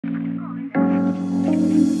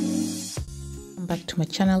back to my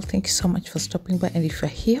channel. Thank you so much for stopping by, and if you're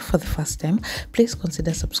here for the first time, please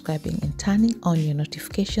consider subscribing and turning on your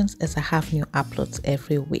notifications as I have new uploads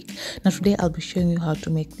every week. Now today I'll be showing you how to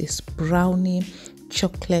make this brownie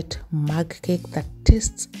chocolate mug cake that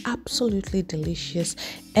tastes absolutely delicious,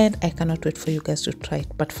 and I cannot wait for you guys to try it.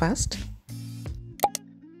 But first,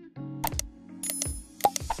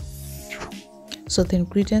 so the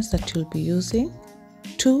ingredients that you'll be using: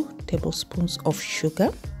 2 tablespoons of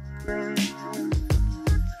sugar,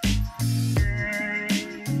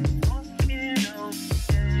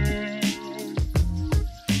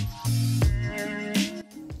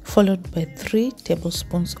 followed by 3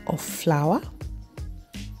 tablespoons of flour,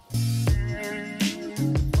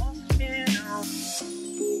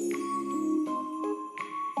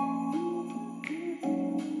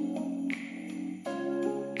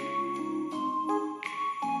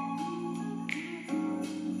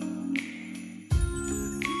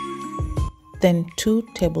 then 2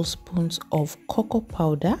 tablespoons of cocoa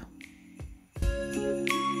powder,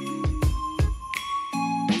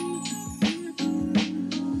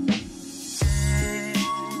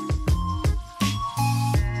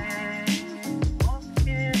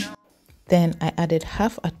 then I added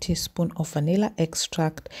half a teaspoon of vanilla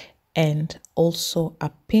extract and also a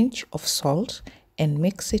pinch of salt, and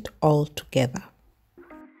mix it all together.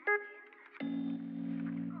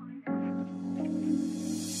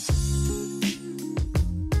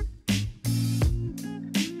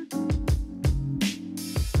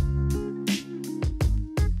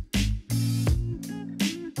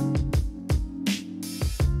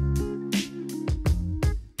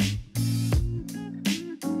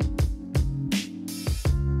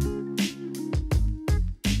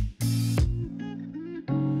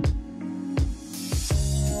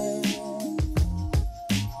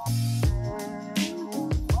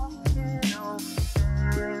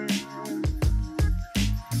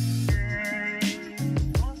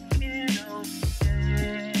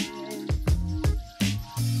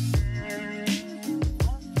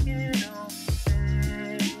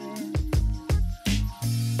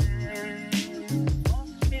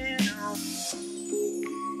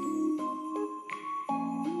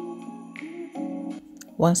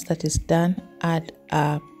 Once that is done, add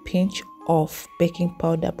a pinch of baking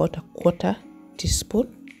powder, about a 1/4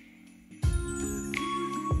 teaspoon.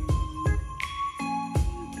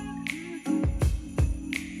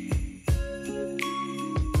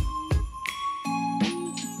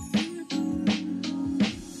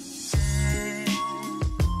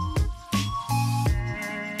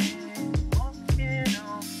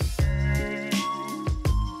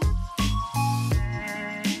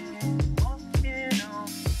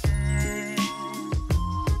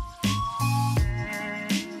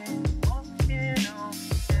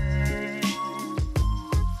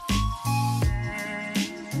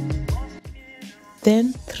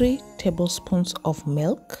 Then 3 tablespoons of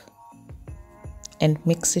milk, and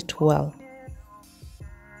mix it well.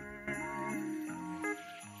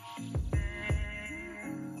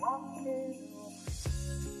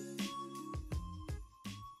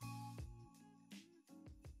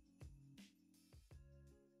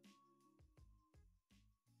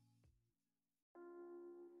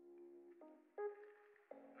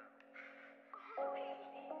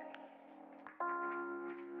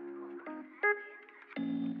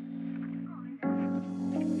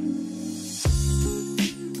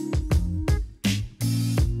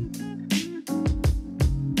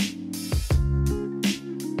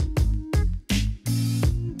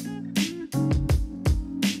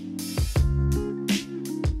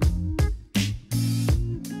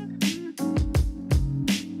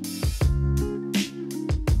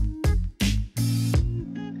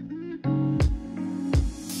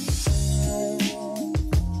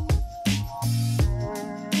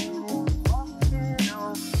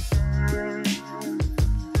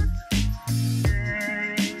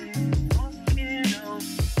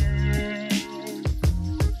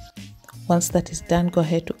 Once that is done, go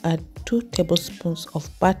ahead to add 2 tablespoons of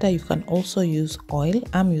butter. You can also use oil.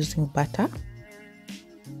 I'm using butter.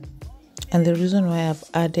 And the reason why I've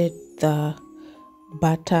added the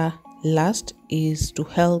butter last is to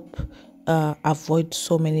help avoid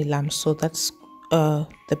so many lumps. So that's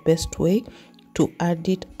the best way to add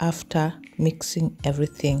it after mixing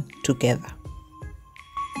everything together.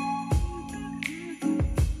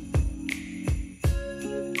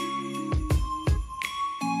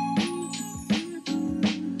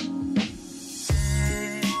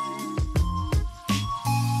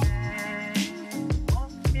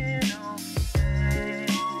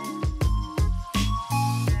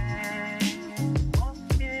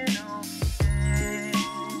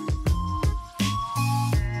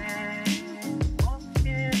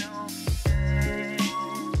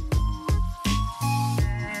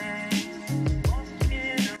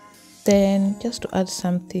 Then just to add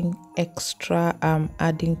something extra, I'm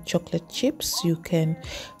adding chocolate chips. You can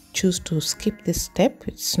choose to skip this step.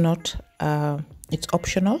 It's not it's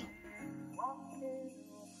optional.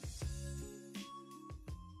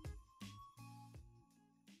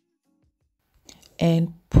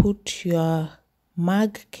 And put your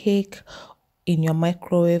mug cake in your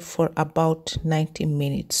microwave for about 90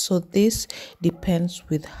 minutes. So this depends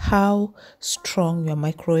with how strong your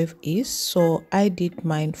microwave is. So I did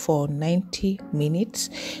mine for 90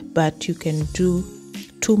 minutes, but you can do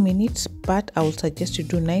 2 minutes, but I will suggest you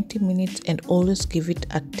do 90 minutes and always give it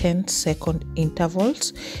a 10-second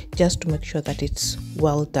intervals just to make sure that it's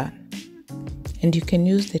well done. And you can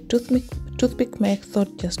use the toothpick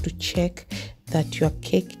method just to check that your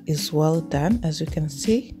cake is well done, as you can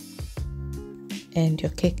see, and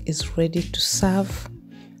your cake is ready to serve.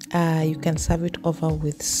 You can serve it over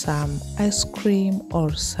with some ice cream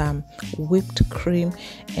or some whipped cream,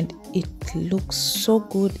 and it looks so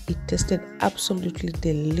good. It tasted absolutely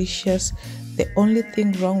delicious. The only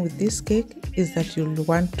thing wrong with this cake is that you'll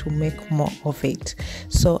want to make more of it.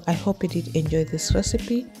 So I hope you did enjoy this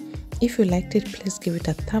recipe. If you liked it, please give it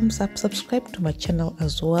a thumbs up, subscribe to my channel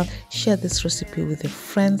as well, share this recipe with your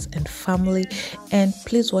friends and family, and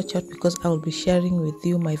please watch out because I will be sharing with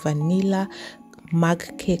you my vanilla mug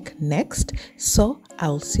cake next. So I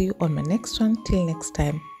will see you on my next one. Till next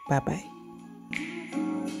time, bye bye.